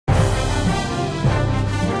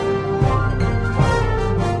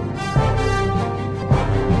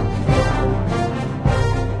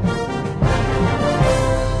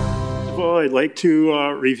I'd like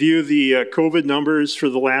to review the COVID numbers for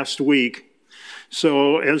the last week.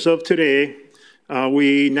 So as of today,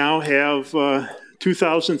 we now have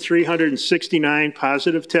 2,369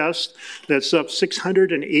 positive tests. That's up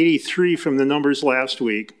 683 from the numbers last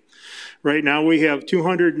week. Right now we have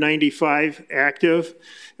 295 active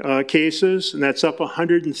cases, and that's up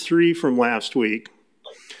 103 from last week.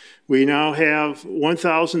 We now have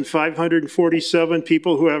 1,547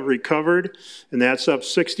 people who have recovered, and that's up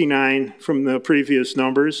 69 from the previous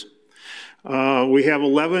numbers. We have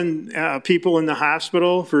 11 people in the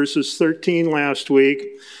hospital versus 13 last week.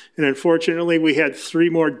 And unfortunately, we had 3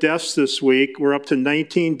 more deaths this week. We're up to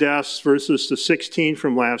 19 deaths versus the 16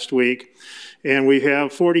 from last week. And we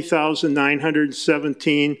have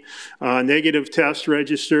 40,917 negative tests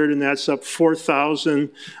registered, and that's up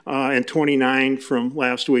 4,029 from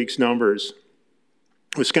last week's numbers.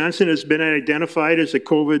 Wisconsin has been identified as a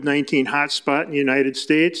COVID-19 hotspot in the United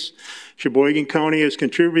States. Sheboygan County has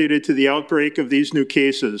contributed to the outbreak of these new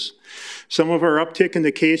cases. Some of our uptick in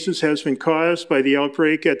the cases has been caused by the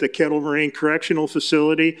outbreak at the Kettle Moraine Correctional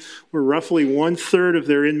Facility, where roughly 1/3 of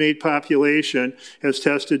their inmate population has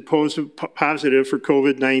tested positive for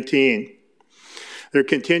COVID-19. There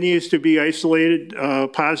continues to be isolated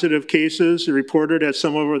positive cases reported at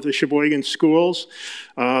some of the Sheboygan schools.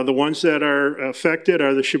 The ones that are affected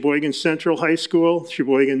are the Sheboygan Central High School,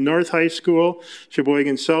 Sheboygan North High School,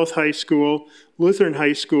 Sheboygan South High School, Lutheran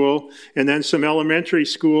High School, and then some elementary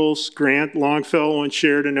schools, Grant, Longfellow, and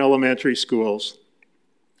Sheridan Elementary Schools.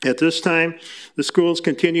 At this time, the schools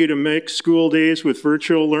continue to mix school days with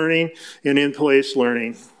virtual learning and in-place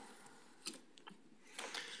learning.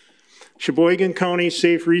 Sheboygan County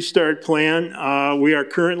Safe Restart Plan, we are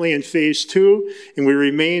currently in phase 2 and we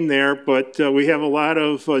remain there, but we have a lot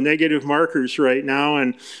of negative markers right now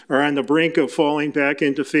and are on the brink of falling back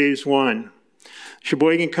into phase 1.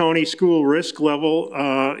 Sheboygan County school risk level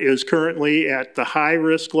is currently at the high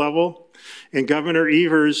risk level, and Governor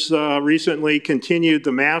Evers recently continued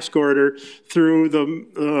the mask order through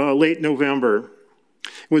the late November.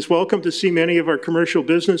 It was welcome to see many of our commercial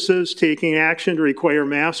businesses taking action to require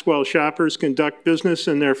masks while shoppers conduct business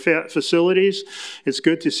in their facilities. It's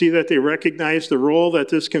good to see that they recognize the role that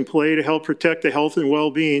this can play to help protect the health and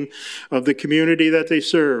well-being of the community that they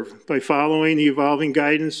serve by following the evolving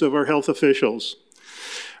guidance of our health officials.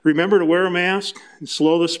 Remember to wear a mask and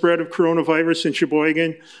slow the spread of coronavirus in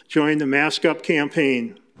Sheboygan. Join the Mask Up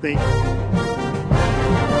campaign. Thank you.